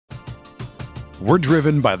We're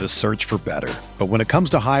driven by the search for better. But when it comes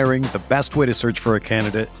to hiring, the best way to search for a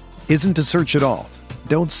candidate isn't to search at all.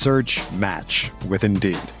 Don't search, match with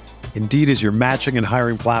Indeed. Indeed is your matching and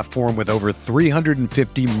hiring platform with over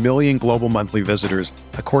 350 million global monthly visitors,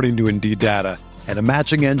 according to Indeed data, and a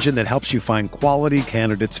matching engine that helps you find quality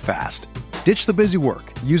candidates fast. Ditch the busy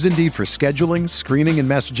work. Use Indeed for scheduling, screening, and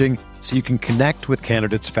messaging so you can connect with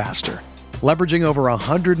candidates faster. Leveraging over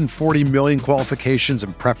 140 million qualifications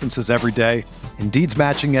and preferences every day, Indeed's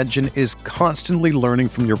matching engine is constantly learning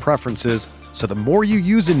from your preferences, so the more you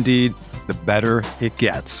use Indeed, the better it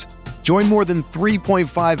gets. Join more than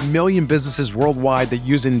 3.5 million businesses worldwide that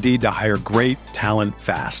use Indeed to hire great talent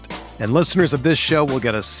fast. And listeners of this show will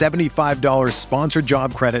get a $75 sponsored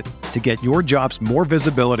job credit to get your jobs more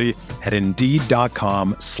visibility at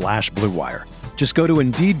Indeed.com/Blue Wire. Just go to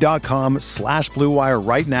Indeed.com/Blue Wire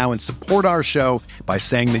right now and support our show by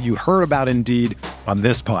saying that you heard about Indeed on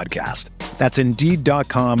this podcast. That's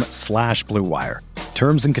Indeed.com/Blue Wire.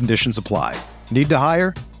 Terms and conditions apply. Need to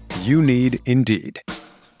hire? You need Indeed.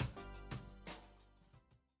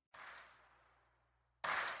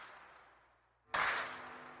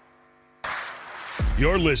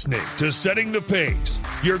 You're listening to Setting the Pace,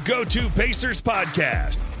 your go-to Pacers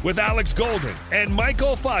podcast with Alex Golden and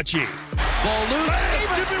Michael Facci. Ball loose. Lance,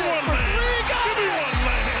 give me one, Lance. Give me one,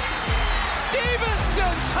 Lance.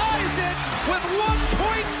 Stevenson ties it with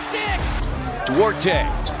 1.6. Duarte,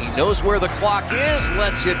 he knows where the clock is,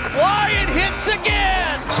 lets it fly and hits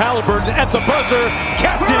again. Halliburton at the buzzer.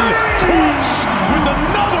 Captain Cooch with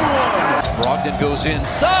another one. Brogdon goes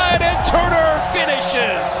inside and Turner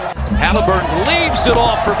finishes. Halliburton leaves it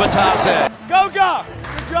off for Batase. Go, go.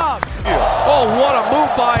 Good job. Oh, what a move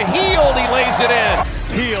by Hield. He lays it in.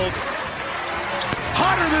 Hield.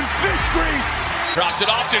 Hotter than fish grease. Dropped it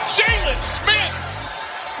off to Jalen Smith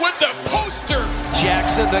with the poster.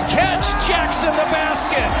 Jackson the catch. Jackson the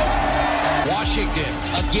basket. Washington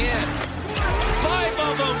again. 5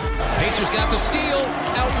 of them. Pacers got the steal.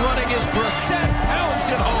 Outrunning is Brissett. Pounds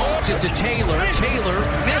it home. It's it to Taylor. Taylor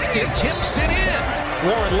missed it. Tips it in.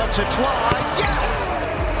 Warren lets it fly. Yes!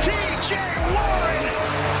 T.J. Warren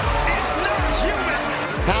is not human!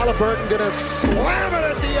 Halliburton gonna slam it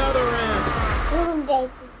at the other end.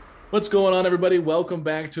 What's going on, everybody? Welcome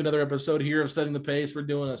back to another episode here of Setting the Pace. We're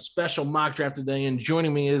doing a special mock draft today, and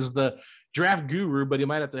joining me is the draft guru, but he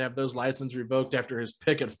might have to have those licenses revoked after his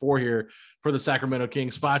pick at 4 here for the Sacramento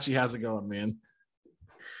Kings. Facci, how's it going, man?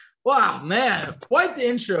 Wow, man, quite the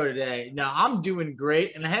intro today. Now, I'm doing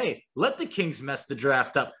great. And hey, let the Kings mess the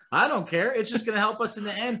draft up. I don't care. It's just going to help us in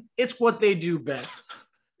the end. It's what they do best.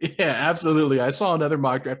 Yeah, absolutely. I saw another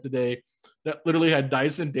mock draft today that literally had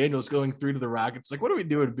Dyson Daniels going through to the Rockets. Like, what are we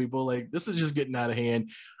doing, people? Like, this is just getting out of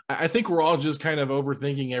hand. I think we're all just kind of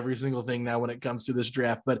overthinking every single thing now when it comes to this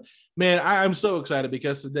draft. But, man, I'm so excited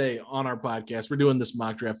because today on our podcast, we're doing this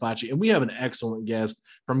mock draft, Facci, and we have an excellent guest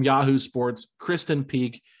from Yahoo Sports, Krysten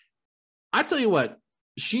Peak. I tell you what,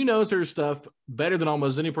 she knows her stuff better than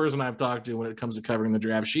almost any person I've talked to when it comes to covering the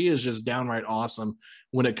draft. She is just downright awesome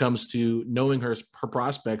when it comes to knowing her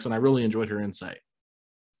prospects, and I really enjoyed her insight.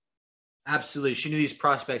 Absolutely. She knew these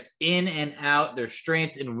prospects in and out, their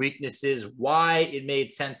strengths and weaknesses, why it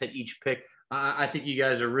made sense at each pick. I think you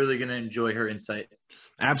guys are really going to enjoy her insight.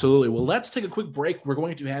 Absolutely. Well, let's take a quick break. We're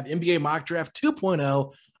going to have NBA Mock Draft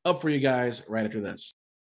 2.0 up for you guys right after this.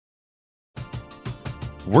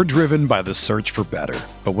 We're driven by the search for better.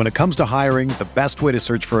 But when it comes to hiring, the best way to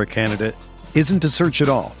search for a candidate isn't to search at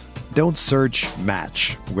all. Don't search,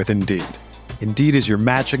 match with Indeed. Indeed is your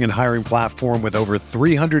matching and hiring platform with over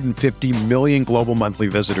 350 million global monthly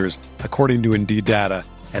visitors, according to Indeed data,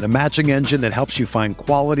 and a matching engine that helps you find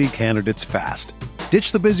quality candidates fast.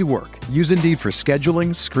 Ditch the busy work. Use Indeed for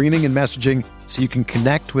scheduling, screening, and messaging so you can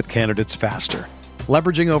connect with candidates faster.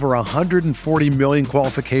 Leveraging over 140 million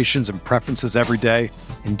qualifications and preferences every day,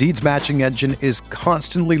 Indeed's matching engine is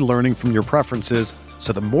constantly learning from your preferences,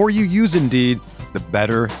 so the more you use Indeed, the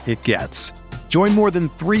better it gets. Join more than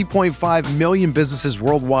 3.5 million businesses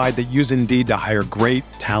worldwide that use Indeed to hire great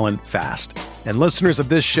talent fast. And listeners of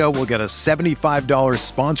this show will get a $75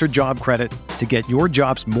 sponsored job credit to get your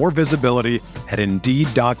jobs more visibility at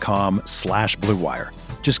Indeed.com/Blue Wire.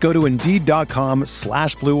 Just go to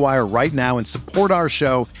Indeed.com/Blue Wire right now and support our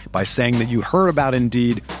show by saying that you heard about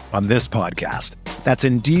Indeed on this podcast. That's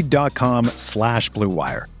Indeed.com/Blue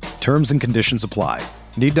Wire. Terms and conditions apply.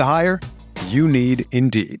 Need to hire? You need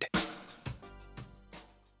Indeed.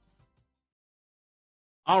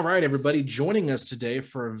 All right, everybody, joining us today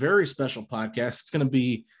for a very special podcast. It's going to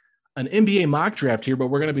be an NBA mock draft here, but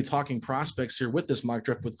we're going to be talking prospects here with this mock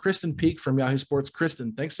draft with Krysten Peak from Yahoo Sports.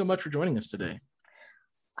 Krysten, thanks so much for joining us today.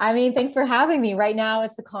 I mean, thanks for having me. Right now,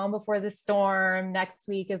 it's the calm before the storm. Next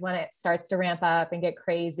week is when it starts to ramp up and get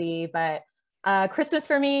crazy. But Christmas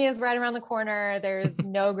for me is right around the corner. There's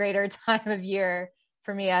no greater time of year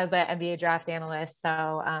for me as an NBA draft analyst. So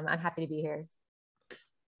I'm happy to be here.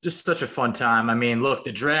 Just such a fun time. I mean, look,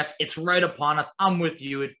 the draft, it's right upon us. I'm with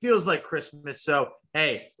you. It feels like Christmas. So,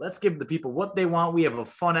 hey, let's give the people what they want. We have a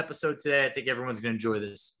fun episode today. I think everyone's going to enjoy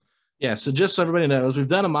this. Yeah, so just so everybody knows, we've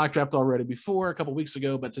done a mock draft already before a couple weeks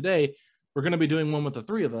ago, but today we're going to be doing one with the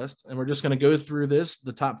three of us, and we're just going to go through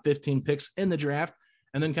the top 15 picks in the draft,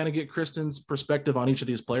 and then kind of get Krysten's perspective on each of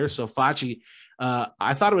these players. So Facci,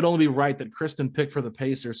 I thought it would only be right that Krysten picked for the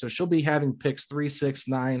Pacers, so she'll be having picks 3, 6,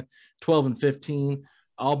 9, 12, and 15.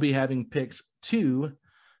 I'll be having picks 2,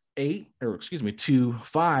 5,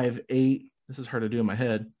 8. This is hard to do in my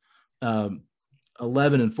head. 11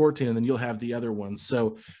 and 14, and then you'll have the other ones.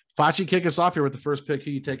 So Facci, kick us off here with the first pick.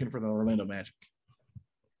 Who are you taking for the Orlando Magic?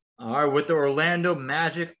 All right, with the Orlando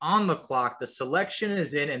Magic on the clock, the selection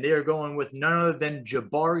is in, and they are going with none other than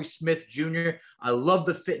Jabari Smith Jr. I love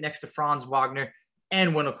the fit next to Franz Wagner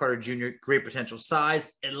and Wendell Carter Jr. Great potential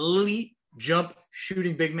size, elite jump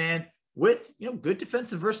shooting big man with good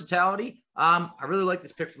defensive versatility. I really like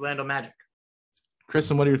this pick for Orlando Magic.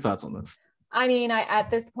 Krysten, what are your thoughts on this? I mean,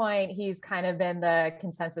 at this point, he's kind of been the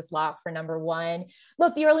consensus lock for number one.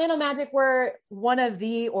 Look, the Orlando Magic were one of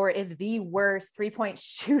the worst three-point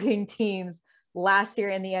shooting teams last year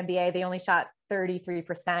in the NBA. They only shot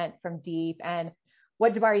 33% from deep. And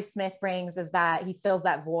what Jabari Smith brings is that he fills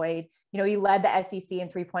that void. He led the SEC in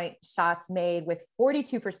three-point shots made with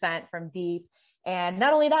 42% from deep. And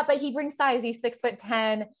not only that, but he brings size. He's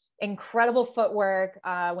 6'10", incredible footwork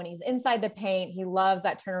when he's inside the paint. He loves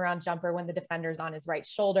that turnaround jumper when the defender's on his right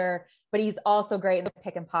shoulder, but he's also great in the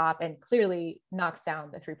pick and pop and clearly knocks down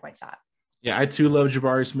the three-point shot. Yeah, I too love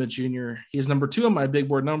Jabari Smith Jr. He's number 2 on my big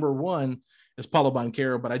board. Number 1 is Paulo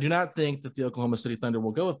Banchero, but I do not think that the Oklahoma City Thunder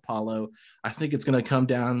will go with Paulo. I think it's going to come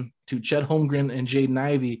down to Chet Holmgren and Jaden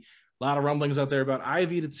Ivey. A lot of rumblings out there about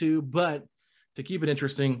Ivey to 2, but to keep it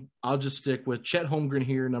interesting, I'll just stick with Chet Holmgren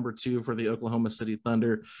here, number 2 for the Oklahoma City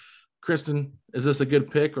Thunder. Krysten, is this a good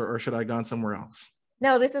pick or should I have gone somewhere else?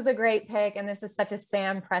 No, this is a great pick. And this is such a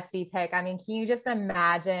Sam Presti pick. I mean, can you just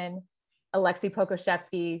imagine Alexei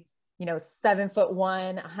Pokusevski, 7'1",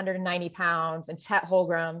 190 pounds, and Chet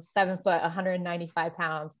Holmgren, 7 foot, 195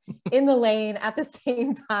 pounds in the lane at the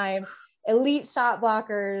same time, elite shot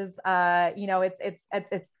blockers.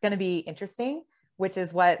 It's going to be interesting, which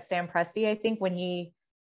is what Sam Presti, I think, when he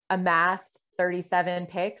amassed 37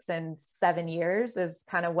 picks in 7 years is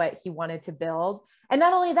kind of what he wanted to build. And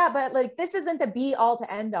not only that, but this isn't the be all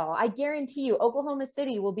to end all. I guarantee you Oklahoma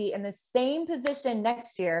City will be in the same position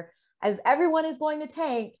next year as everyone is going to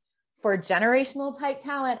tank for generational type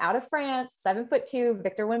talent out of France, 7'2",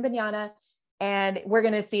 Victor Wembanyama. And we're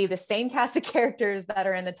going to see the same cast of characters that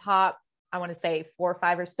are in the top, I want to say 4,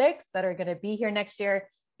 5, or 6 that are going to be here next year,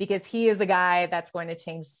 because he is a guy that's going to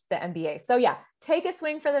change the NBA. So yeah, take a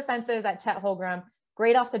swing for the fences at Chet Holmgren.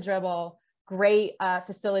 Great off the dribble, great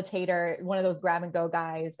facilitator, one of those grab and go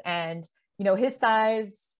guys. And, his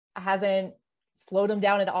size hasn't slowed him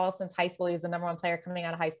down at all since high school. He's the number 1 player coming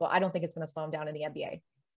out of high school. I don't think it's going to slow him down in the NBA.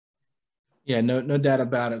 Yeah, no doubt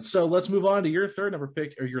about it. So let's move on to your third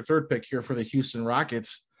pick here for the Houston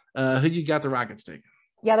Rockets. Who you got the Rockets taking?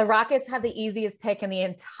 Yeah, the Rockets have the easiest pick in the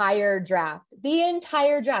entire draft.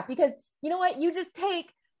 Because you know what? You just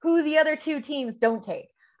take who the other 2 teams don't take.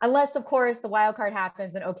 Unless, of course, the wild card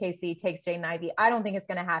happens and OKC takes Jaden Ivey. I don't think it's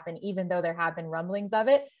going to happen, even though there have been rumblings of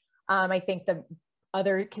it. I think the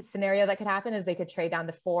other scenario that could happen is they could trade down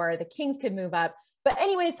to 4. The Kings could move up. But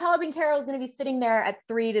anyways, Paolo Banchero is going to be sitting there at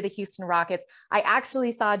 3 to the Houston Rockets. I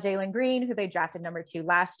actually saw Jalen Green, who they drafted number 2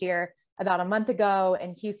 last year, about a month ago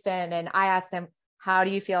in Houston. And I asked him, how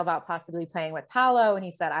do you feel about possibly playing with Paolo? And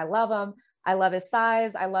he said, I love him. I love his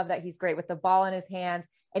size. I love that he's great with the ball in his hands.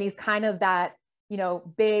 And he's kind of that,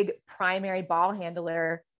 big primary ball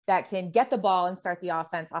handler that can get the ball and start the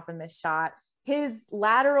offense off a missed shot. His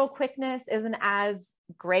lateral quickness isn't as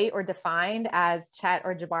great or defined as Chet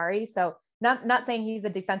or Jabari. So not saying he's a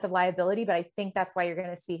defensive liability, but I think that's why you're going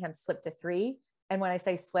to see him slip to 3. And when I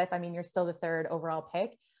say slip, I mean, you're still the 3rd overall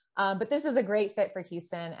pick. But this is a great fit for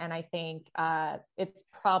Houston. And I think it's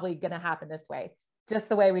probably going to happen this way, just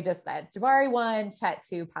the way we just said. Jabari 1, Chet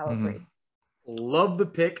 2, Paolo 3. Love the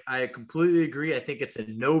pick. I completely agree. I think it's a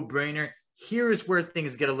no-brainer. Here is where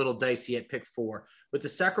things get a little dicey at pick 4. With the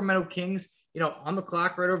Sacramento Kings, on the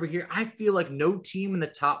clock right over here, I feel like no team in the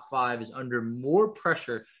top 5 is under more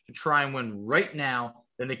pressure to try and win right now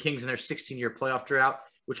than the Kings in their 16-year playoff drought,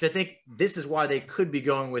 which I think this is why they could be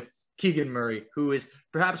going with Keegan Murray, who is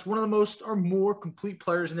perhaps one of the most or more complete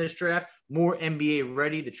players in this draft, more NBA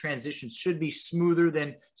ready. The transitions should be smoother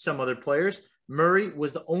than some other players. Murray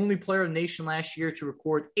was the only player in the nation last year to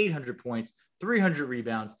record 800 points, 300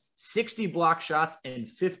 rebounds, 60 block shots, and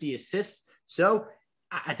 50 assists. So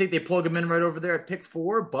I think they plug him in right over there at pick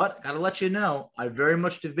 4, but got to let you know, I very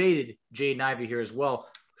much debated Jaden Ivey here as well.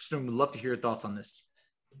 Krysten, would love to hear your thoughts on this.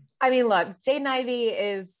 I mean, look, Jaden Ivey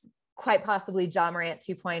is quite possibly Ja Morant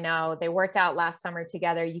 2.0. They worked out last summer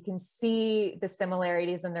together. You can see the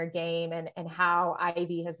similarities in their game and how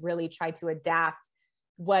Ivey has really tried to adapt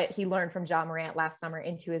what he learned from Ja Morant last summer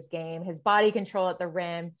into his game. His body control at the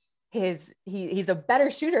rim, he's a better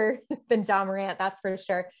shooter than Ja Morant, that's for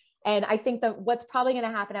sure. And I think that what's probably going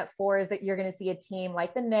to happen at 4 is that you're going to see a team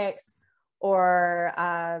like the Knicks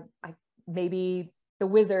or maybe the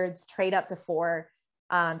Wizards trade up to 4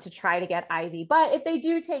 to try to get Ivey. But if they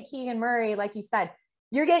do take Keegan Murray, like you said,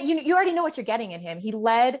 you already know what you're getting in him. He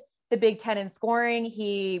led the Big Ten in scoring.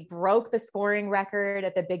 He broke the scoring record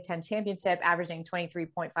at the Big Ten championship, averaging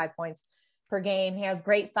 23.5 points per game. He has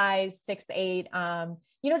great size, 6'8",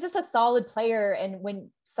 just a solid player. And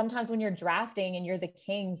sometimes when you're drafting and you're the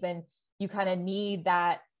Kings and you kind of need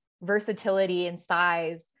that versatility and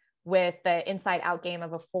size with the inside out game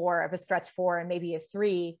of a stretch 4 and maybe a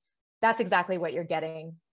 3, that's exactly what you're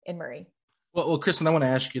getting in Murray. Well, Krysten, I want to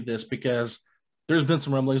ask you this because there's been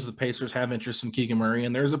some rumblings that the Pacers have interest in Keegan Murray,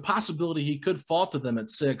 and there's a possibility he could fall to them at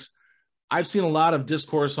 6. I've seen a lot of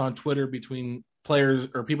discourse on Twitter between players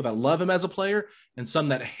or people that love him as a player and some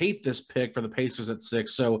that hate this pick for the Pacers at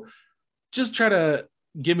 6. So just try to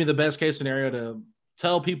give me the best case scenario to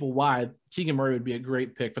tell people why Keegan Murray would be a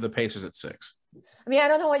great pick for the Pacers at 6. I mean, I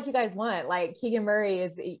don't know what you guys want. Like, Keegan Murray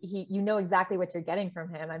you know exactly what you're getting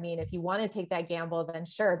from him. I mean, if you want to take that gamble, then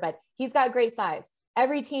sure, but he's got great size.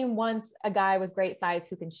 Every team wants a guy with great size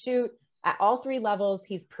who can shoot at all 3 levels.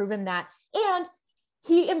 He's proven that. And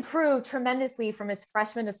he improved tremendously from his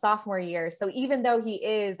freshman to sophomore year. So even though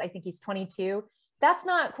I think he's 22, that's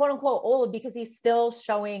not quote unquote old because he's still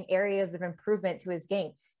showing areas of improvement to his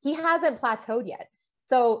game. He hasn't plateaued yet.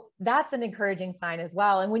 So that's an encouraging sign as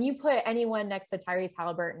well. And when you put anyone next to Tyrese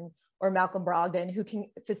Halliburton or Malcolm Brogdon who can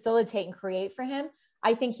facilitate and create for him,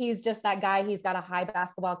 I think he's just that guy. He's got a high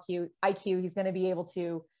basketball IQ. He's going to be able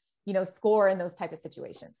to, score in those type of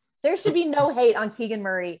situations. There should be no hate on Keegan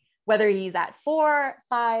Murray, whether he's at 4,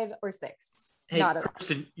 5, or 6. Hey,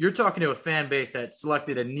 Krysten, you're talking to a fan base that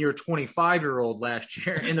selected a near 25-year-old last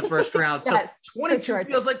year in the first round. So Yes, 22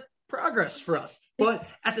 feels like progress for us. But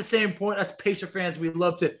at the same point, us Pacer fans, we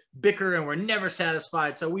love to bicker and we're never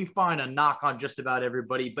satisfied. So we find a knock on just about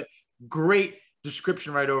everybody. But great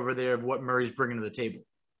description right over there of what Murray's bringing to the table.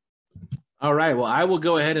 All right. Well, I will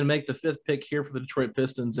go ahead and make the 5th pick here for the Detroit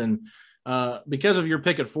Pistons. And because of your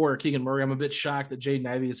pick at 4, Keegan Murray, I'm a bit shocked that Jaden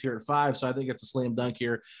Ivey is here at 5. So I think it's a slam dunk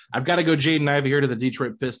here. I've got to go Jaden Ivey here to the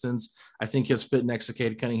Detroit Pistons. I think his fit next to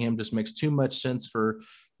Cade Cunningham just makes too much sense for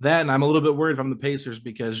that. And I'm a little bit worried if I'm the Pacers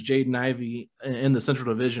because Jaden Ivey in the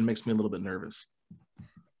Central Division makes me a little bit nervous.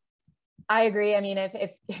 I agree. I mean,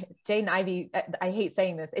 if Jaden Ivey, I hate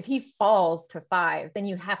saying this, if he falls to 5, then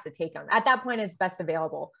you have to take him. At that point, it's best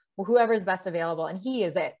available. Well, whoever's best available, and he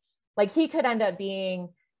is it. Like, he could end up being,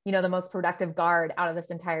 the most productive guard out of this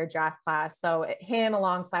entire draft class. So him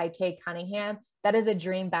alongside Cade Cunningham, that is a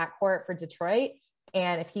dream backcourt for Detroit.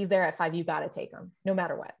 And if he's there at 5, you got to take him no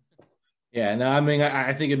matter what. Yeah, no, I mean,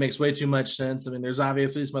 I think it makes way too much sense. I mean, there's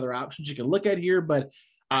obviously some other options you can look at here, but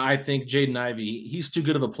I think Jaden Ivey, he's too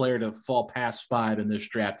good of a player to fall past 5 in this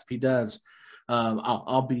draft. If he does,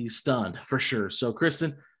 I'll be stunned for sure. So,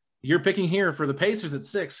 Krysten, you're picking here for the Pacers at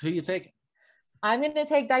 6. Who are you taking? I'm going to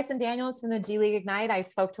take Dyson Daniels from the G League Ignite. I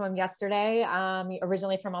spoke to him yesterday,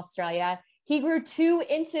 originally from Australia. He grew 2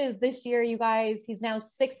 inches this year, you guys. He's now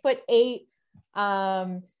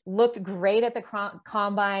 6'8". Looked great at the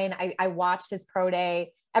combine. I watched his pro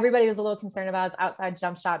day. Everybody was a little concerned about his outside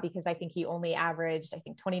jump shot because I think he only averaged,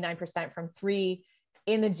 29% from 3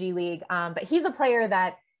 in the G League. But he's a player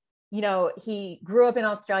that, he grew up in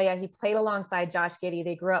Australia. He played alongside Josh Giddey.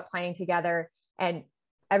 They grew up playing together, and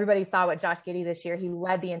everybody saw what Josh Giddey this year. He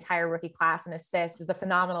led the entire rookie class in assists, is a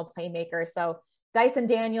phenomenal playmaker. So Dyson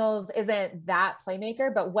Daniels isn't that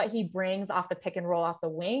playmaker, but what he brings off the pick and roll off the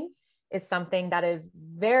wing is something that is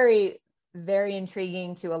very, very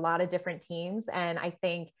intriguing to a lot of different teams. And I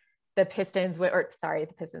think the Pacers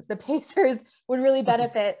would really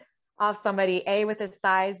benefit off somebody with his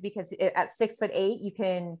size, because at 6'8", he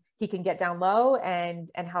can get down low and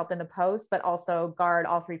help in the post, but also guard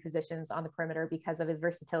all 3 positions on the perimeter because of his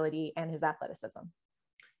versatility and his athleticism.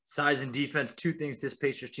 Size and defense, two things this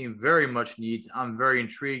Pacers team very much needs. I'm very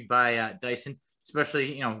intrigued by Dyson,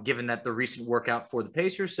 especially, given that the recent workout for the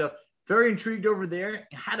Pacers. So very intrigued over there.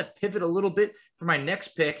 I had to pivot a little bit for my next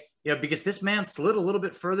pick, because this man slid a little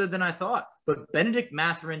bit further than I thought. But Benedict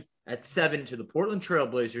Mathurin at 7 to the Portland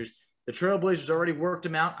Trailblazers. The Trailblazers already worked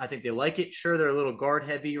him out. I think they like it. Sure, they're a little guard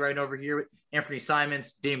heavy right over here with Anthony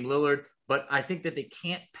Simons, Dame Lillard, but I think that they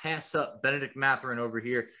can't pass up Benedict Mathurin over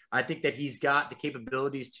here. I think that he's got the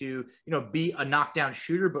capabilities to, be a knockdown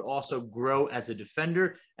shooter, but also grow as a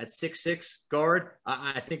defender at 6'6" guard.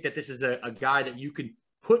 I think that this is a guy that you can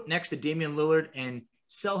put next to Damian Lillard and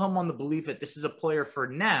sell him on the belief that this is a player for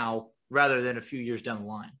now rather than a few years down the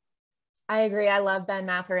line. I agree. I love Ben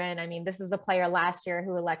Mathurin. I mean, this is a player last year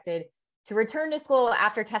who elected to return to school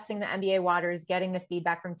after testing the NBA waters, getting the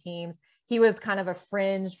feedback from teams. He was kind of a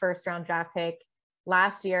fringe first-round draft pick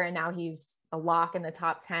last year, and now he's a lock in the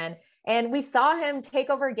top 10. And we saw him take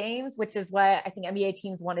over games, which is what I think NBA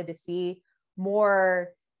teams wanted to see, more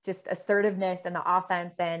just assertiveness in the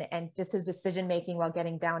offense and just his decision-making while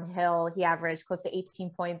getting downhill. He averaged close to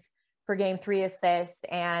 18 points per game, 3 assists,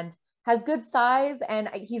 and has good size. And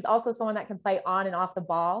he's also someone that can play on and off the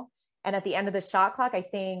ball. And at the end of the shot clock, I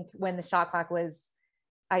think when the shot clock was,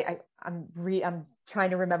 I'm trying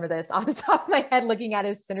to remember this off the top of my head, looking at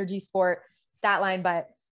his Synergy Sport stat line, but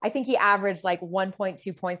I think he averaged like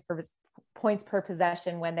 1.2 points per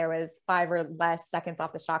possession when there was 5 or less seconds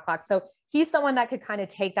off the shot clock. So he's someone that could kind of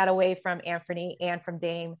take that away from Anthony and from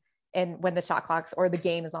Dame, and when the shot clocks or the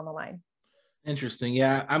game is on the line. Interesting.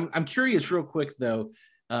 Yeah. I'm curious real quick though,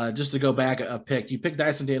 just to go back a pick. You picked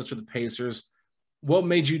Dyson Daniels for the Pacers. What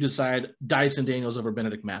made you decide Dyson Daniels over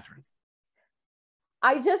Benedict Mathurin?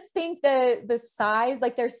 I just think the size,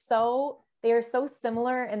 like they are so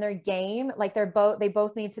similar in their game. Like they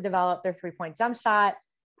both need to develop their 3-point jump shot.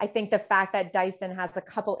 I think the fact that Dyson has a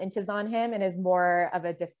couple inches on him and is more of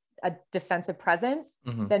a defensive presence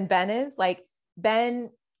than Ben is. Like Ben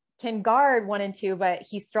can guard 1 and 2, but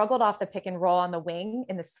he struggled off the pick and roll on the wing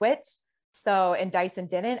in the switch. So, and Dyson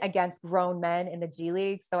didn't against grown men in the G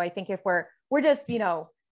League. So I think if we're just,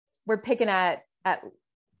 we're picking at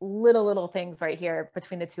little things right here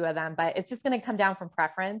between the two of them, but it's just going to come down from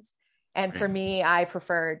preference. And for me, I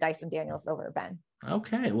prefer Dyson Daniels over Ben.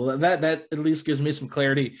 Okay. Well, that at least gives me some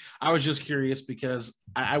clarity. I was just curious because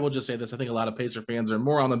I will just say this. I think a lot of Pacer fans are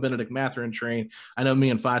more on the Benedict Mathurin train. I know me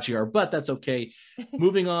and Facci are, but that's okay.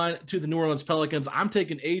 Moving on to the New Orleans Pelicans. I'm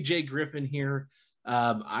taking AJ Griffin here.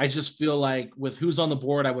 I just feel like with who's on the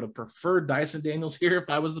board, I would have preferred Dyson Daniels here if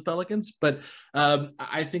I was the Pelicans, but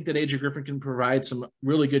I think that AJ Griffin can provide some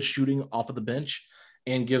really good shooting off of the bench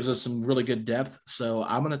and gives us some really good depth. So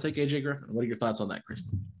I'm going to take AJ Griffin. What are your thoughts on that,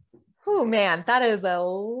 Krysten? Oh man, that is a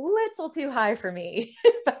little too high for me,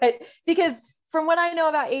 but because from what I know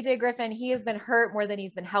about AJ Griffin, he has been hurt more than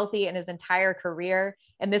he's been healthy in his entire career.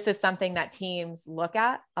 And this is something that teams look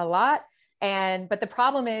at a lot. But the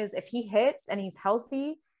problem is if he hits and he's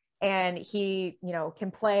healthy and he, can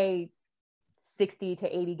play 60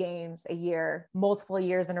 to 80 games a year, multiple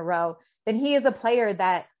years in a row, then he is a player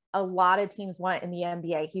that a lot of teams want in the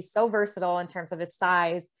NBA. He's so versatile in terms of his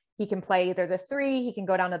size. He can play either the 3, he can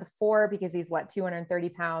go down to the 4 because he's 230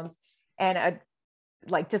 pounds and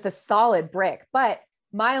just a solid brick. But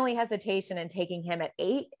my only hesitation in taking him at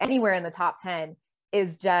 8, anywhere in the top 10,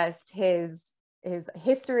 is just his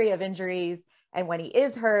history of injuries. And when he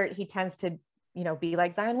is hurt, he tends to, be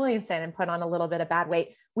like Zion Williamson and put on a little bit of bad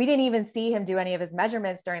weight. We didn't even see him do any of his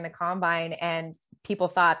measurements during the combine. And people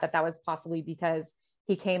thought that was possibly because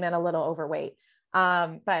he came in a little overweight.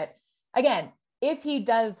 But again, if he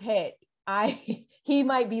does hit, he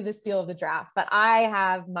might be the steal of the draft, but I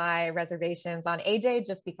have my reservations on AJ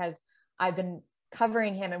just because I've been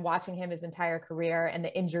covering him and watching him his entire career, and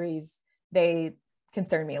the injuries, they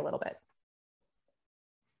concern me a little bit.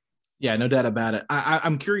 Yeah, no doubt about it.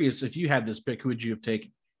 I'm curious, if you had this pick, who would you have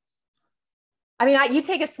taken? I mean, you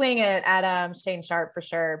take a swing at Shane Sharp for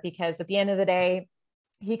sure, because at the end of the day,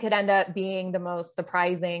 he could end up being the most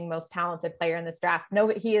surprising, most talented player in this draft.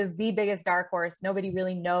 He is the biggest dark horse. Nobody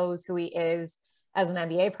really knows who he is as an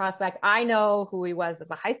NBA prospect. I know who he was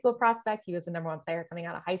as a high school prospect. He was the number 1 player coming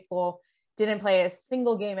out of high school. Didn't play a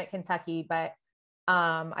single game at Kentucky, but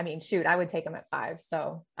I would take him at 5.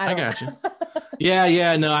 So I got you.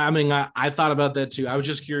 Yeah. No, I thought about that too. I was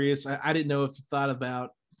just curious. I didn't know if you thought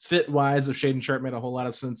about fit wise if Shaedon Sharpe made a whole lot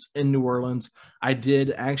of sense in New Orleans. I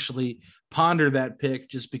did actually ponder that pick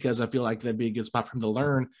just because I feel like that'd be a good spot for him to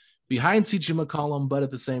learn behind CJ McCollum. But at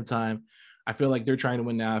the same time, I feel like they're trying to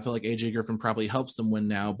win now. I feel like AJ Griffin probably helps them win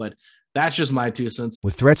now, but That's just my 2 cents.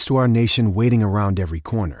 With threats to our nation waiting around every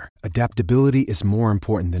corner, adaptability is more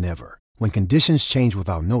important than ever. When conditions change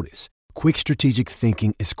without notice, quick strategic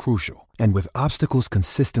thinking is crucial. And with obstacles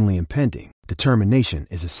consistently impending, determination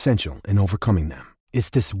is essential in overcoming them. It's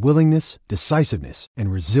this willingness, decisiveness,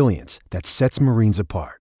 and resilience that sets Marines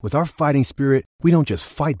apart. With our fighting spirit, we don't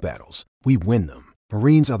just fight battles, we win them.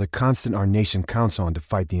 Marines are the constant our nation counts on to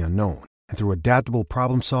fight the unknown. And through adaptable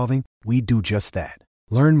problem solving, we do just that.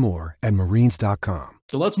 Learn more at marines.com.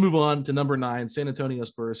 So let's move on to number 9, San Antonio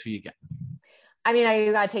Spurs. Who you got? I mean,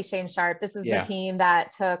 you got to take Shane Sharp. This is the team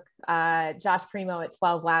that took Josh Primo at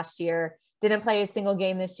 12 last year. Didn't play a single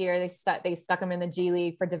game this year. They stuck him in the G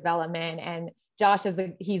League for development, and Josh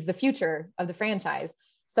he's the future of the franchise.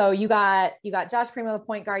 So you got Josh Primo, the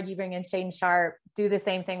point guard. You bring in Shane Sharp, do the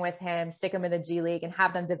same thing with him, stick him in the G League, and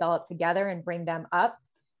have them develop together and bring them up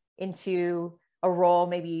into a role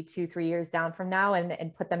maybe 2-3 years down from now,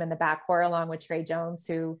 and put them in the backcourt along with Trey Jones,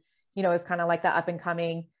 who, is kind of like the up and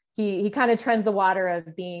coming. He kind of trends the water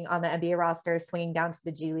of being on the NBA roster, swinging down to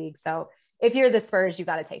the G League. So if you're the Spurs, you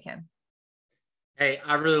got to take him. Hey,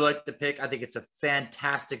 I really like the pick. I think it's a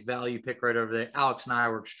fantastic value pick right over there. Alex and I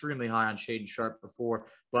were extremely high on Shaden Sharp before,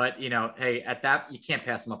 but hey, at that, you can't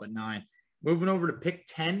pass him up at 9. Moving over to pick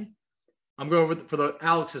 10. I'm going for the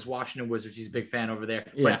Alex's Washington Wizards. He's a big fan over there.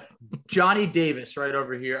 Yeah. But Johnny Davis right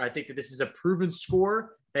over here. I think that this is a proven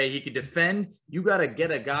scorer. Hey, he can defend. You got to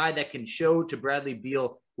get a guy that can show to Bradley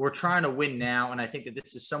Beal, we're trying to win now. And I think that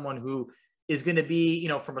this is someone who is going to be,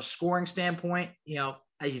 from a scoring standpoint,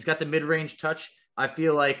 he's got the mid-range touch. I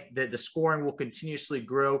feel like the scoring will continuously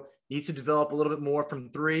grow. Needs to develop a little bit more from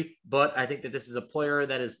 3, but I think that this is a player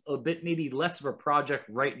that is a bit maybe less of a project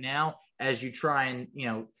right now as you try and,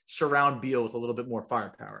 surround Beal with a little bit more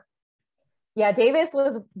firepower. Yeah, Davis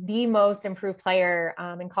was the most improved player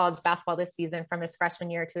in college basketball this season, from his freshman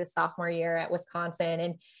year to his sophomore year at Wisconsin.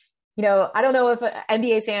 And, I don't know if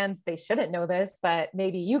NBA fans, they shouldn't know this, but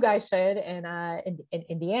maybe you guys should in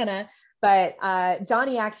Indiana. But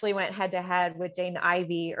Johnny actually went head to head with Jaden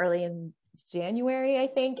Ivey early in January, I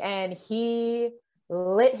think, and he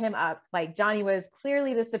lit him up. Like, Johnny was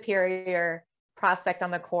clearly the superior prospect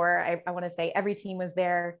on the court. I want to say every team was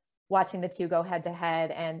there watching the two go head to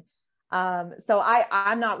head. And so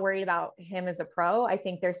I'm not worried about him as a pro. I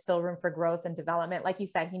think there's still room for growth and development. Like you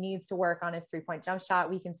said, he needs to work on his 3-point jump shot.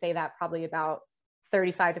 We can say that probably about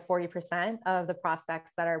 35 to 40% of the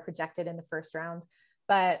prospects that are projected in the first round.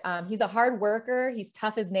 But he's a hard worker. He's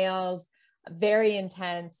tough as nails, very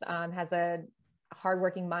intense, has a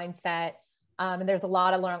hardworking mindset. And there's a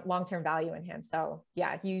lot of long-term value in him. So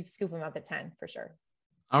yeah, you scoop him up at 10 for sure.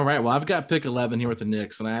 All right. Well, I've got pick 11 here with the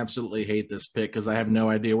Knicks, and I absolutely hate this pick because I have no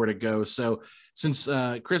idea where to go. So since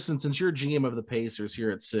Krysten, since you're GM of the Pacers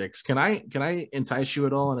here at 6, can I entice you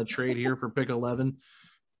at all in a trade here for pick 11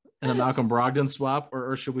 and a Malcolm Brogdon swap,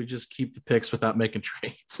 or should we just keep the picks without making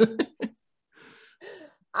trades?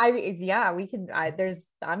 We can.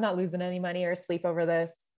 I'm not losing any money or sleep over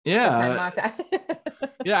this. Yeah.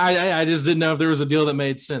 I just didn't know if there was a deal that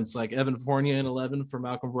made sense, like Evan Fournier in 11 for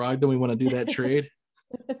Malcolm Brogdon. We want to do that trade.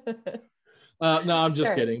 No, I'm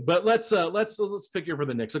just kidding. But let's pick here for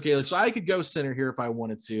the Knicks. Okay, so I could go center here if I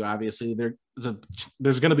wanted to. Obviously,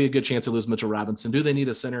 there's going to be a good chance to lose Mitchell Robinson. Do they need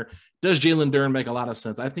a center? Does Jalen Duren make a lot of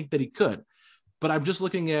sense? I think that he could. But I'm just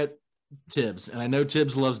looking at Tibbs, and I know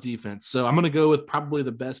Tibbs loves defense. So I'm going to go with probably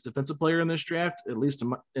the best defensive player in this draft, at least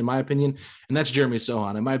in my opinion, and that's Jeremy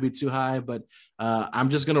Sohan. It might be too high, but I'm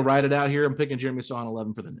just going to ride it out here. I'm picking Jeremy Sohan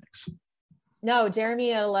 11 for the Knicks. No,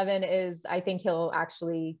 Jeremy at 11 I think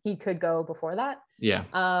he could go before that. Yeah.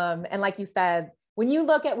 And like you said, when you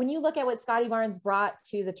look at what Scottie Barnes brought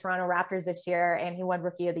to the Toronto Raptors this year, and he won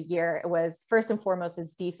Rookie of the Year, it was first and foremost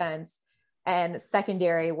his defense, and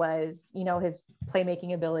secondary was, his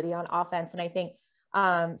playmaking ability on offense. And I think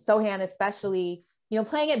Sohan, especially,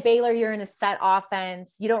 playing at Baylor, you're in a set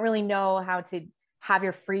offense. You don't really know how to have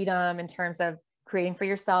your freedom in terms of creating for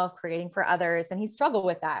yourself, creating for others. And he struggled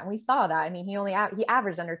with that. And we saw that. I mean, he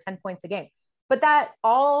averaged under 10 points a game, but that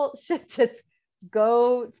all should just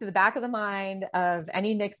go to the back of the mind of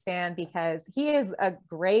any Knicks fan, because he's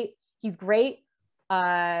great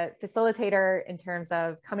facilitator in terms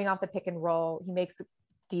of coming off the pick and roll. He makes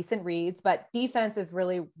decent reads, but defense is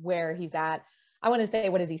really where he's at. I want to say,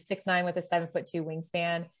 what is he, 6'9" with a 7'2"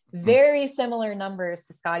 wingspan, very similar numbers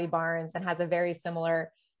to Scottie Barnes, and has a very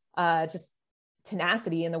similar just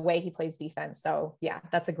tenacity in the way he plays defense. So yeah,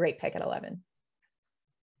 that's a great pick at 11.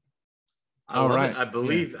 All right. I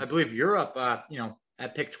believe you're up,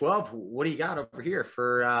 at pick 12. What do you got over here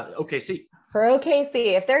for OKC? For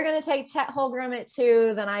OKC, if they're going to take Chet Holmgren at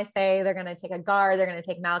 2, then I say they're going to take a guard. They're going to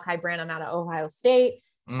take Malachi Branham out of Ohio State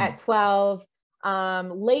at 12.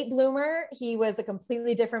 Late bloomer. He was a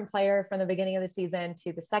completely different player from the beginning of the season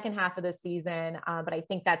to the second half of the season. But I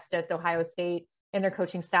think that's just Ohio State and their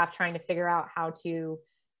coaching staff trying to figure out how to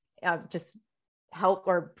just help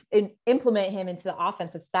or implement him into the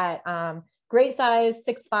offensive set. Great size,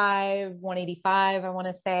 6'5", 185, I want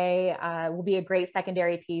to say, will be a great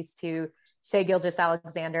secondary piece to Shai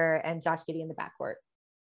Gilgeous-Alexander and Josh Giddey in the backcourt.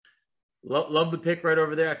 Love the pick right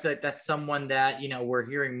over there. I feel like that's someone that, we're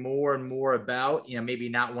hearing more and more about, maybe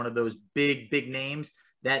not one of those big names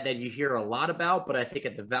that you hear a lot about, but I think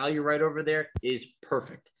at the value right over there is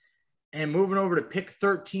perfect. And moving over to pick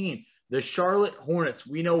 13, the Charlotte Hornets.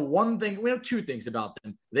 We know two things about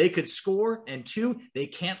them. They could score, and 2, they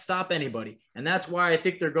can't stop anybody. And that's why I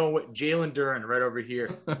think they're going with Jalen Duren right over here.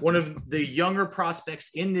 One of the younger prospects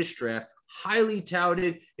in this draft, highly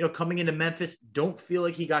touted, coming into Memphis. Don't feel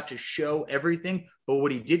like he got to show everything, but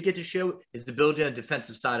what he did get to show is the ability on the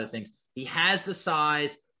defensive side of things. He has the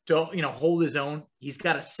size to, hold his own. He's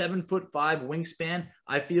got a 7'5" wingspan.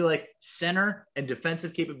 I feel like center and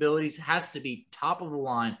defensive capabilities has to be top of the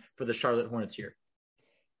line for the Charlotte Hornets here.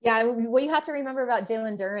 Yeah. What you have to remember about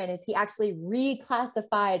Jalen Duren is he actually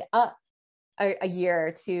reclassified up a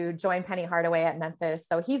year to join Penny Hardaway at Memphis.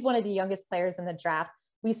 So he's one of the youngest players in the draft.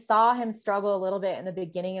 We saw him struggle a little bit in the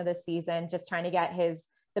beginning of the season, just trying to get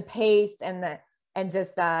the pace and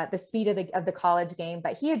the speed of the college game,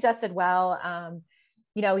 but he adjusted well.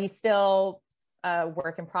 He's still a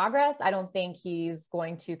work in progress. I don't think he's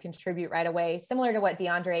going to contribute right away. Similar to what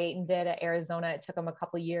DeAndre Ayton did at Arizona. It took him a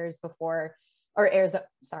couple of years in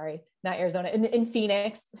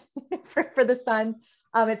Phoenix for the Suns.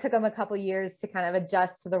 It took him a couple of years to kind of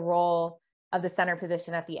adjust to the role of the center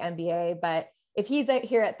position at the NBA. But if he's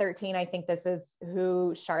here at 13, I think this is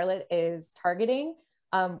who Charlotte is targeting.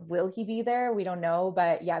 Will he be there? We don't know,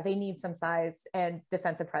 but yeah, they need some size and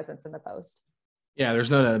defensive presence in the post. Yeah, there's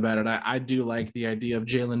no doubt about it. I do like the idea of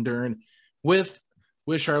Jalen Duren with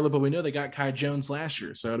Charlotte, but we know they got Kai Jones last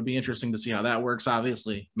year, so it'll be interesting to see how that works.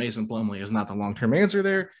 Obviously, Mason Plumlee is not the long-term answer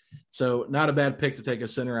there, so not a bad pick to take a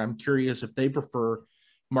center. I'm curious if they prefer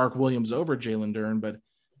Mark Williams over Jalen Duren, but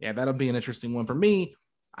yeah, that'll be an interesting one for me.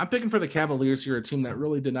 I'm picking for the Cavaliers here, a team that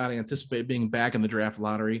really did not anticipate being back in the draft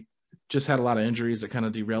lottery, just had a lot of injuries that kind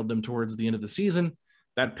of derailed them towards the end of the season.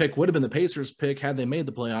 That pick would have been the Pacers pick had they made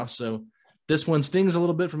the playoffs, so this one stings a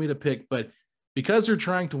little bit for me to pick, but because they're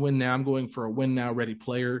trying to win now, I'm going for a win now ready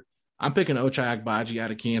player. I'm picking Ochai Agbaji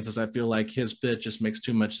out of Kansas. I feel like his fit just makes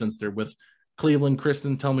too much sense there with Cleveland.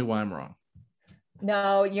 Krysten, tell me why I'm wrong.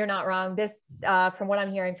 No, you're not wrong. This, from what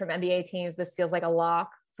I'm hearing from NBA teams, this feels like a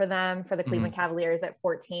lock for them, for the Cleveland Cavaliers at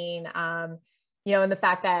 14. And the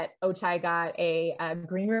fact that Ochai got a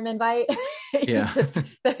green room invite, just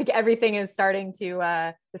like everything is starting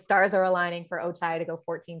to, the stars are aligning for Ochai to go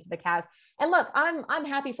 14 to the Cavs. And look, I'm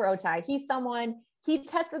happy for Ochai. He's someone, he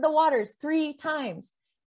tested the waters 3 times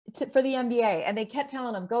for the NBA, and they kept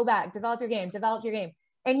telling him, go back, develop your game.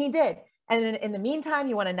 And he did. And in the meantime,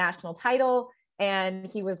 he won a national title, and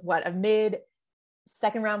he was a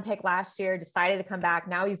mid-second round pick last year, decided to come back.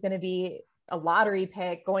 Now he's going to be a lottery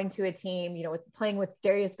pick going to a team, playing with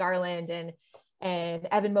Darius Garland and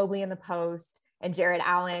Evan Mobley in the post and Jared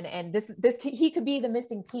Allen. And he could be the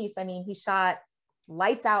missing piece. I mean, he shot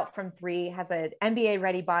lights out from 3, has an NBA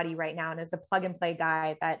ready body right now, and is a plug and play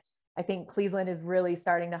guy that I think Cleveland is really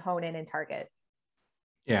starting to hone in and target.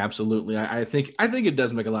 Yeah, absolutely. I think it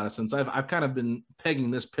does make a lot of sense. I've kind of been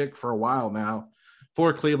pegging this pick for a while now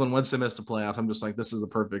for Cleveland once they miss the playoffs. I'm just like, this is the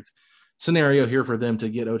perfect scenario here for them to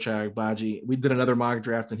get Ochai Agbaji. We did another mock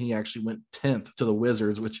draft, and he actually went 10th to the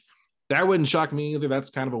Wizards, which that wouldn't shock me either.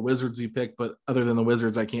 That's kind of a Wizardsy pick, but other than the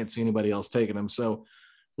Wizards, I can't see anybody else taking him. So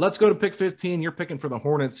let's go to pick 15. You're picking for the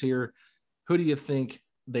Hornets here. Who do you think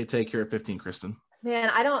they take here at 15, Krysten?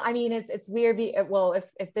 Man, it's weird.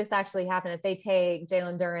 If this actually happened, if they take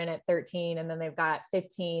Jalen Duren at 13 and then they've got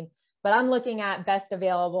 15, but I'm looking at best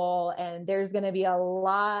available, and there's going to be a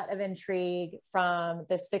lot of intrigue from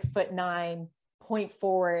the 6'9" point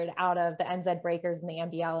forward out of the NZ Breakers in the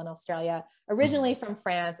NBL in Australia, originally from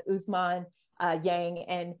France, Ousmane Yang.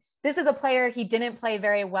 And this is a player, he didn't play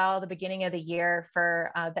very well the beginning of the year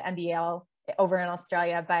for the NBL over in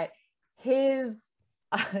Australia, but his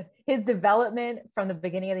development from the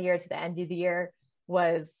beginning of the year to the end of the year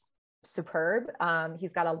was superb.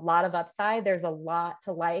 He's got a lot of upside. There's a lot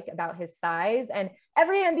to like about his size, and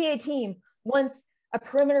every NBA team wants a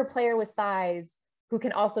perimeter player with size who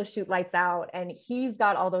can also shoot lights out. And he's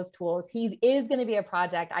got all those tools. He is going to be a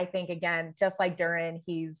project. I think, again, just like Duren,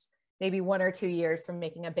 he's maybe 1 or 2 years from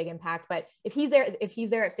making a big impact. But if he's there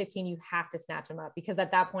at 15, you have to snatch him up, because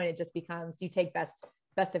at that point it just becomes you take best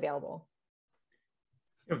available.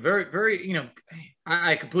 Very, very,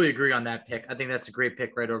 I completely agree on that pick. I think that's a great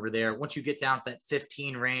pick right over there. Once you get down to that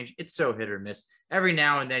 15 range, it's so hit or miss. Every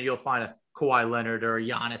now and then you'll find a Kawhi Leonard or a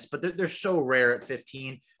Giannis, but they're so rare at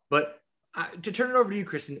 15. But to turn it over to you,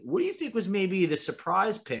 Krysten, what do you think was maybe the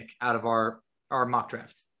surprise pick out of our mock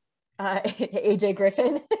draft? AJ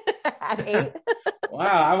Griffin at 8.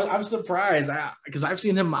 Wow, I'm surprised because I've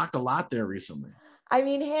seen him mocked a lot there recently. I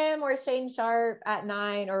mean, him or Shaedon Sharpe at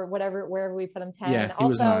 9 or wherever we put him 10. Yeah, he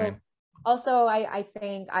was 9. Also, I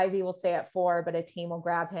think Ivy will stay at 4, but a team will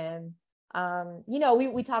grab him.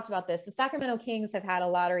 We talked about this. The Sacramento Kings have had a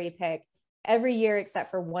lottery pick every year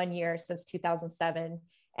except for 1 year since 2007.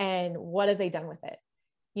 And what have they done with it?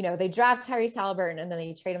 They draft Tyrese Halliburton and then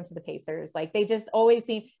they trade him to the Pacers. Like, they just always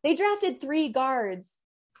they drafted 3 guards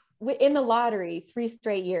in the lottery 3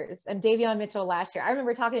 straight years. And Davion Mitchell last year, I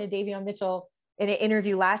remember talking to Davion Mitchell in an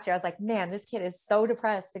interview last year. I was like, man, this kid is so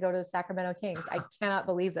depressed to go to the Sacramento Kings. I cannot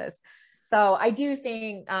believe this. So I do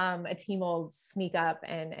think a team will sneak up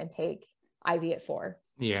and take Ivy at 4.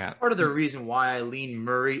 Yeah. Part of the reason why I lean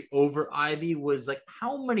Murray over Ivy was like,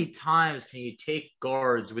 how many times can you take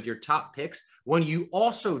guards with your top picks when you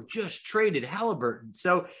also just traded Halliburton?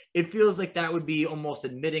 So it feels like that would be almost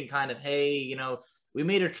admitting kind of, hey, we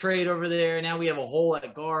made a trade over there. Now we have a hole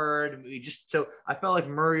at guard. So I felt like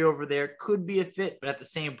Murray over there could be a fit, but at the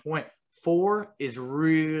same point, 4 is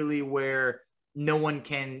really where no one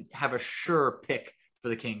can have a sure pick for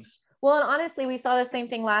the Kings. Well, and honestly, we saw the same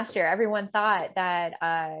thing last year. Everyone thought that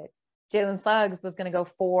Jalen Suggs was going to go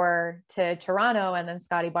 4 to Toronto, and then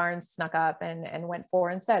Scotty Barnes snuck up and went 4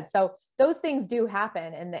 instead. So those things do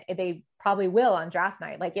happen, and they probably will on draft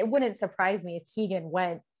night. Like, it wouldn't surprise me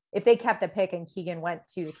if they kept the pick and Keegan went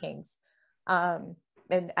to the Kings. And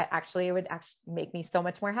it would make me so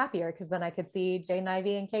much more happier, because then I could see Jaden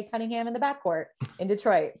Ivey and Kate Cunningham in the backcourt in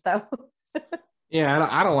Detroit. So yeah,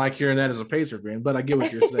 I don't like hearing that as a Pacer fan, but I get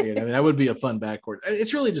what you're saying. I mean, that would be a fun backcourt.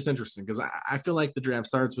 It's really just interesting because I feel like the draft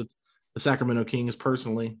starts with the Sacramento Kings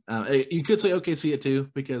personally. You could say OKC it too,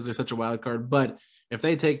 because they're such a wild card. But if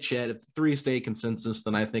they take Chet, if the 3 stay consensus,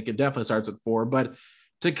 then I think it definitely starts at 4. But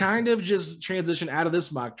to kind of just transition out of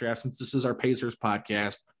this mock draft, since this is our Pacers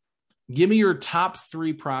podcast, give me your top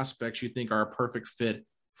 3 prospects you think are a perfect fit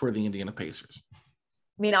for the Indiana Pacers.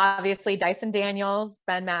 I mean, obviously Dyson Daniels,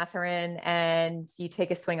 Ben Mathurin, and you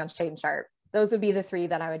take a swing on Shaedon Sharpe. Those would be the 3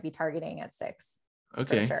 that I would be targeting at 6.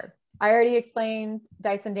 Okay. For sure. I already explained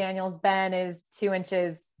Dyson Daniels. Ben is 2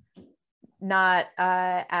 inches, not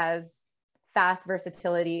as fast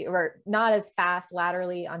versatility, or not as fast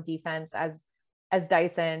laterally on defense as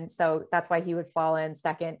Dyson. So that's why he would fall in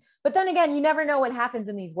second. But then again, you never know what happens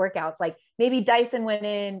in these workouts. Like, maybe Dyson went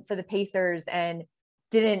in for the Pacers and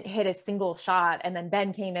didn't hit a single shot, and then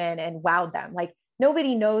Ben came in and wowed them. Like,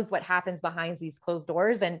 nobody knows what happens behind these closed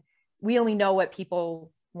doors, and we only know what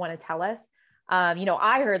people want to tell us.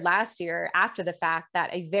 I heard last year after the fact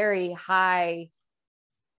that a very high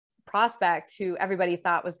prospect who everybody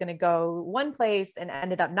thought was going to go one place and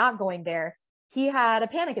ended up not going there, he had a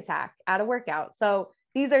panic attack at a workout. So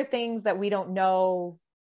these are things that we don't know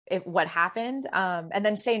what happened. And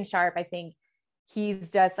then Shaedon Sharpe, I think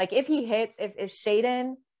he's just like, if he hits, if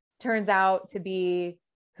Shaedon turns out to be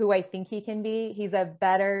who I think he can be, he's a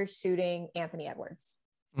better shooting Anthony Edwards.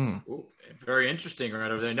 Ooh, very interesting right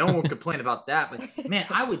over there. No one will complain about that. But man,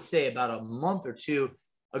 I would say about a month or 2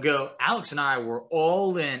 ago, Alex and I were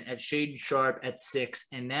all in at Shaedon Sharpe at 6.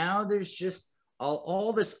 And now there's just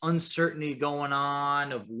all this uncertainty going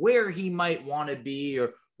on of where he might want to be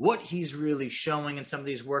or what he's really showing in some of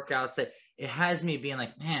these workouts, that it has me being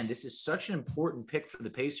like, man, this is such an important pick for the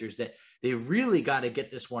Pacers that they really got to get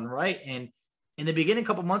this one right. And in the beginning, a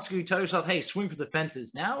couple months ago, you tell yourself, hey, swing for the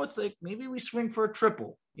fences. Now it's like, maybe we swing for a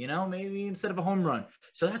triple, maybe instead of a home run.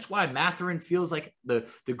 So that's why Mathurin feels like the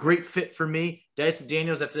great fit for me. Dyson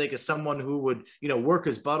Daniels, I feel like, is someone who would, work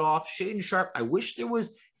his butt off. Shaedon Sharpe, I wish there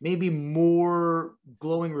was maybe more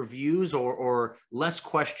glowing reviews or less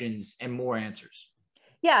questions and more answers.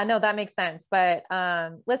 Yeah, no, that makes sense. But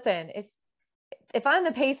listen, if I'm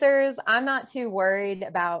the Pacers, I'm not too worried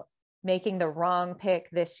about making the wrong pick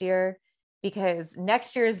this year, because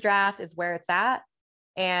next year's draft is where it's at.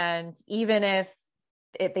 And even if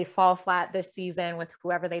they fall flat this season with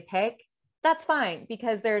whoever they pick, that's fine,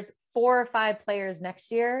 because there's 4 or 5 players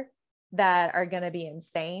next year that are going to be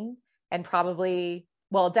insane, and probably,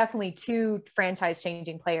 definitely 2 franchise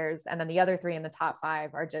changing players. And then the other 3 in the top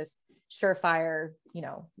 5 are just surefire,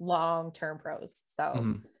 long-term pros.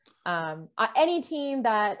 So Any team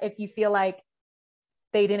that if you feel like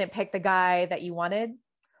they didn't pick the guy that you wanted,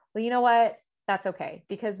 well, you know what? That's okay,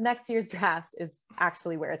 because next year's draft is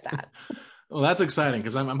actually where it's at. Well, that's exciting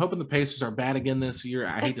because I'm hoping the Pacers are bad again this year.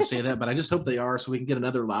 I hate to say that, but I just hope they are so we can get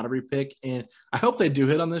another lottery pick. And I hope they do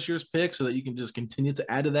hit on this year's pick so that you can just continue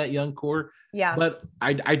to add to that young core. Yeah. But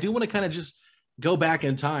I do want to kind of just go back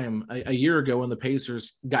in time a year ago when the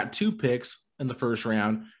Pacers got 2 picks in the first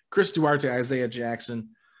round, Chris Duarte, Isaiah Jackson.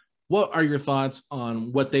 What are your thoughts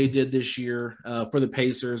on what they did this year for the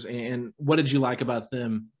Pacers, and what did you like about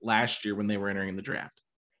them last year when they were entering the draft?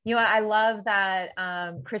 You know, I love that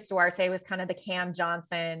Chris Duarte was kind of the Cam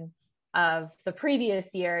Johnson of the previous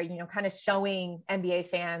year, you know, kind of showing NBA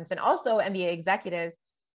fans and also NBA executives,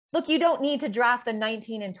 look, you don't need to draft the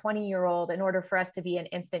 19 and 20-year-old in order for us to be an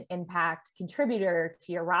instant impact contributor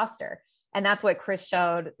to your roster. And that's what Chris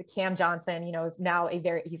showed. Cam Johnson, you know, is now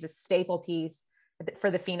he's a staple piece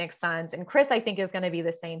for the Phoenix Suns. And Chris, I think, is going to be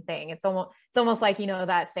the same thing. It's almost like, you know,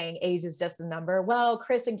 that saying age is just a number. Well,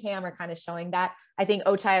 Chris and Cam are kind of showing that. I think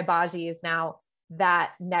Ochai Agbaji is now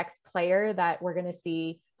that next player that we're going to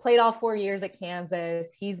see. Played all 4 years at Kansas.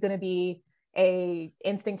 He's going to be a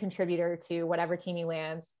instant contributor to whatever team he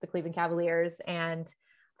lands, the Cleveland Cavaliers. And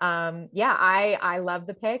yeah, I love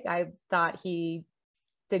the pick. I thought he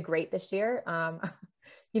did great this year.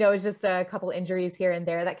 You know, it was just a couple injuries here and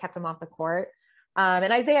there that kept him off the court.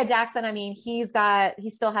 And Isaiah Jackson, I mean, he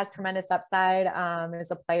still has tremendous upside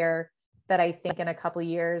as a player that I think in a couple of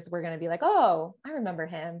years, we're going to be like, oh, I remember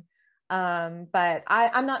him. But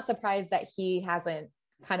I'm not surprised that he hasn't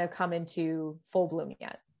kind of come into full bloom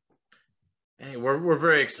yet. Hey, we're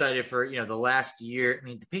very excited for, you know, the last year. I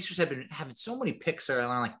mean, the Pacers have been having so many picks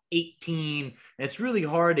around like 18, and it's really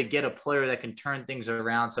hard to get a player that can turn things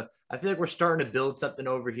around. So I feel like we're starting to build something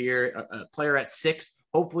over here. A player at 6.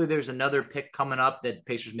 Hopefully there's another pick coming up that the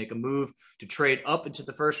Pacers make a move to trade up into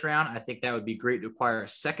the first round. I think that would be great to acquire a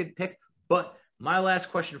second pick. But my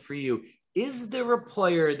last question for you, is there a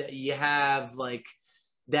player that you have like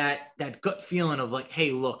that gut feeling of like,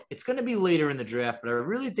 hey, look, it's going to be later in the draft, but I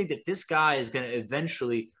really think that this guy is going to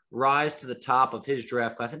eventually rise to the top of his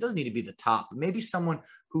draft class? It doesn't need to be the top, but maybe someone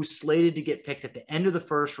who's slated to get picked at the end of the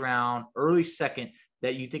first round, early second,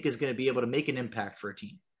 that you think is going to be able to make an impact for a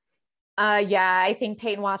team. Yeah, I think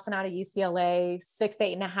Peyton Watson out of UCLA,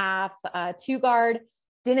 6'8.5", 2 guard.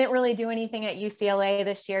 Didn't really do anything at UCLA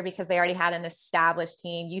this year because they already had an established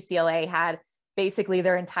team. UCLA had basically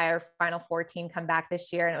their entire Final Four team come back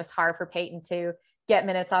this year, and it was hard for Peyton to get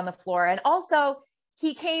minutes on the floor. And also,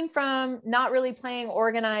 he came from not really playing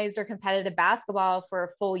organized or competitive basketball for a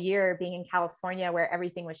full year, being in California where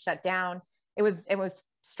everything was shut down. It was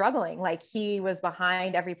struggling. Like, he was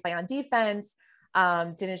behind every play on defense.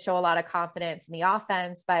 Didn't show a lot of confidence in the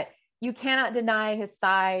offense, but you cannot deny his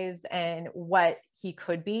size and what he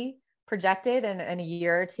could be projected in a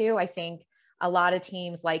year or two. I think a lot of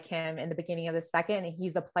teams like him in the beginning of the second, and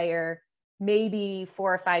he's a player maybe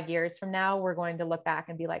 4 or 5 years from now, we're going to look back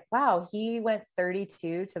and be like, wow, he went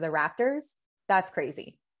 32 to the Raptors. That's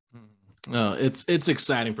crazy. Oh, it's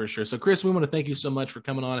exciting for sure. So Chris, we want to thank you so much for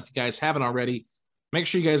coming on. If you guys haven't already, make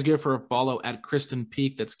sure you guys give her a follow at Krysten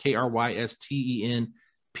Peek. That's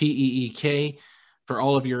KrystenPeek for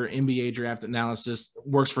all of your NBA draft analysis.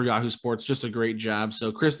 Works for Yahoo Sports. Just a great job.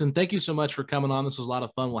 So Krysten, thank you so much for coming on. This was a lot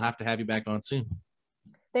of fun. We'll have to have you back on soon.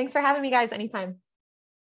 Thanks for having me, guys. Anytime.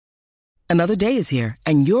 Another day is here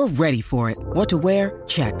and you're ready for it. What to wear?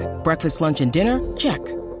 Check. Breakfast, lunch, and dinner? Check.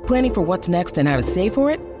 Planning for what's next and how to save for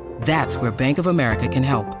it? That's where Bank of America can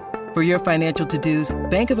help. For your financial to-dos,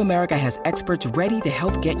 Bank of America has experts ready to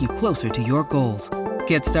help get you closer to your goals.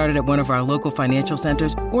 Get started at one of our local financial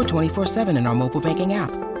centers or 24/7 in our mobile banking app.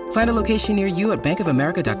 Find a location near you at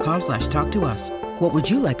bankofamerica.com/talktous. What would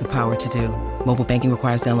you like the power to do? Mobile banking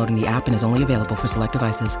requires downloading the app and is only available for select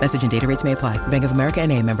devices. Message and data rates may apply. Bank of America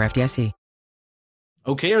NA, member FDIC.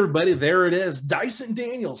 Okay, everybody, there it is. Dyson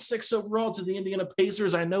Daniels, 6 overall to the Indiana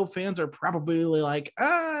Pacers. I know fans are probably like,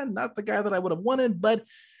 not the guy that I would have wanted. But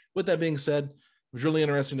with that being said, it was really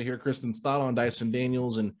interesting to hear Krysten's thought on Dyson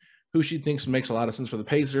Daniels and who she thinks makes a lot of sense for the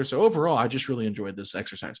Pacers. So overall, I just really enjoyed this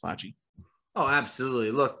exercise, Fachi. Oh,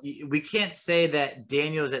 absolutely. Look, we can't say that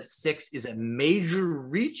Daniels at 6 is a major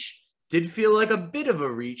reach. Did feel like a bit of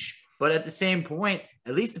a reach, but at the same point,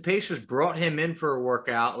 at least the Pacers brought him in for a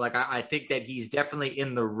workout. Like, I think that he's definitely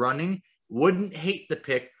in the running. Wouldn't hate the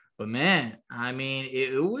pick, but man, I mean,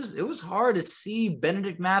 it was hard to see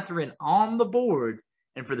Benedict Mathurin on the board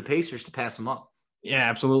and for the Pacers to pass him up. Yeah,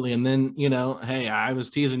 absolutely. And then, you know, hey, I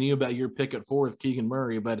was teasing you about your pick at 4 with Keegan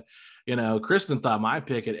Murray, but, you know, Krysten thought my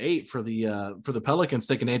pick at 8 for the Pelicans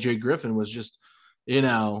taking AJ Griffin was just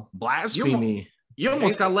blasphemy. You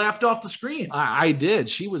almost got laughed off the screen. I did.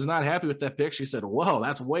 She was not happy with that pick. She said, whoa,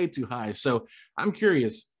 that's way too high. So I'm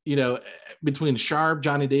curious, between Sharp,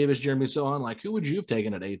 Johnny Davis, Jeremy Sohan, like who would you have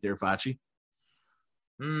taken at 8 there, Facci?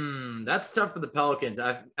 That's tough for the Pelicans.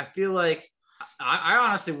 I feel like I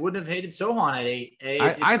honestly wouldn't have hated Sohan at 8.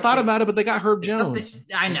 I thought about it, but they got Herb Jones.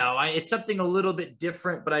 I know. It's something a little bit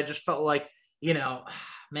different, but I just felt like,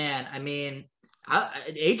 man, I mean,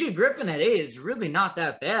 AJ Griffin at 8 is really not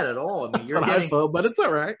that bad at all. I mean, you're getting, but it's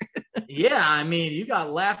all right. Yeah, I mean, you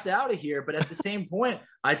got laughed out of here, but at the same point,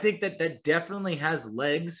 I think that definitely has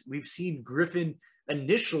legs. We've seen Griffin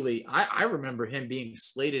initially. I remember him being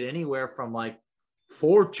slated anywhere from like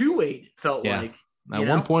 4 to 8. Felt like at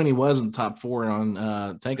one point he was in top 4 on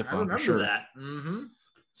Tankathon for sure. That. Mm-hmm.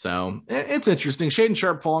 So it's interesting. Shaden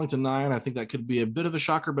Sharp falling to 9. I think that could be a bit of a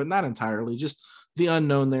shocker, but not entirely. Just the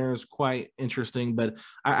unknown there is quite interesting, but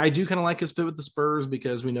I do kind of like his fit with the Spurs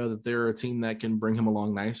because we know that they're a team that can bring him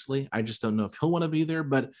along nicely. I just don't know if he'll want to be there,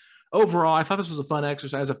 but overall, I thought this was a fun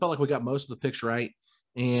exercise. I felt like we got most of the picks right.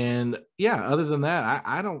 And yeah, other than that,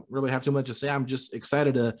 I don't really have too much to say. I'm just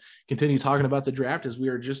excited to continue talking about the draft as we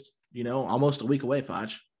are just, almost a week away,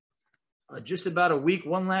 Foch. Just about a week.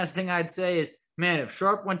 One last thing I'd say is, man, if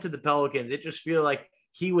Sharp went to the Pelicans, it just feel like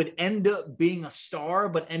he would end up being a star,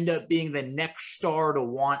 but end up being the next star to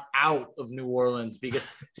want out of New Orleans because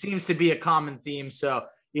seems to be a common theme. So,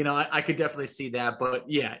 I could definitely see that. But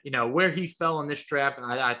yeah, where he fell in this draft,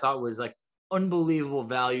 I thought was like unbelievable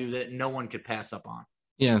value that no one could pass up on.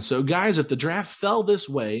 Yeah. So guys, if the draft fell this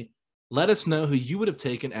way, let us know who you would have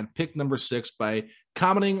taken at pick number 6 by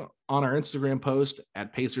commenting on our Instagram post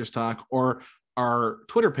at Pacers Talk or our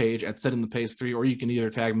Twitter page at Setting the Pace 3, or you can either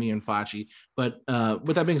tag me and Facci. But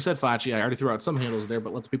with that being said, Facci, I already threw out some handles there,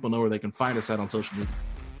 but let the people know where they can find us at on social media.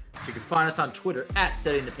 So you can find us on Twitter at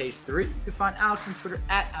Setting the Pace 3. You can find Alex on Twitter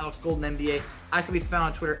at AlexGoldenNBA. I can be found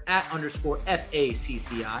on Twitter at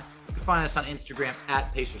 _FACCI. You can find us on Instagram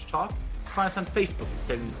at Pacers Talk. You can find us on Facebook at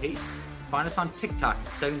Setting the Pace. You can find us on TikTok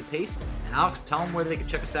at Setting the Pace. And Alex, tell them where they can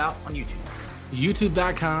check us out on YouTube.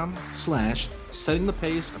 YouTube.com/Setting the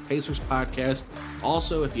Pace, a Pacers podcast.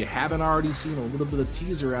 Also, if you haven't already seen a little bit of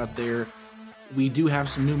teaser out there, we do have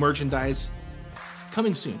some new merchandise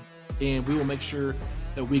coming soon, and we will make sure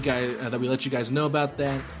that we let you guys know about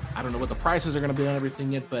that. I don't know what the prices are going to be on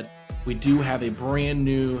everything yet, but we do have a brand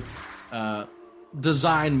new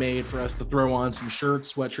design made for us to throw on some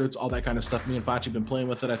shirts, sweatshirts, all that kind of stuff. Me and Facci have been playing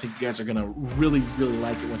with it. I think you guys are going to really, really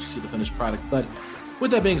like it once you see the finished product. But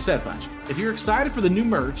with that being said, Facci, if you're excited for the new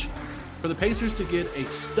merch, for the Pacers to get a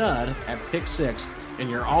stud at pick 6, and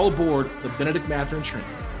you're all aboard the Benedict Mathurin train,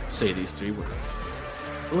 say these 3 words.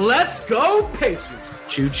 Let's go, Pacers!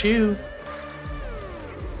 Choo-choo.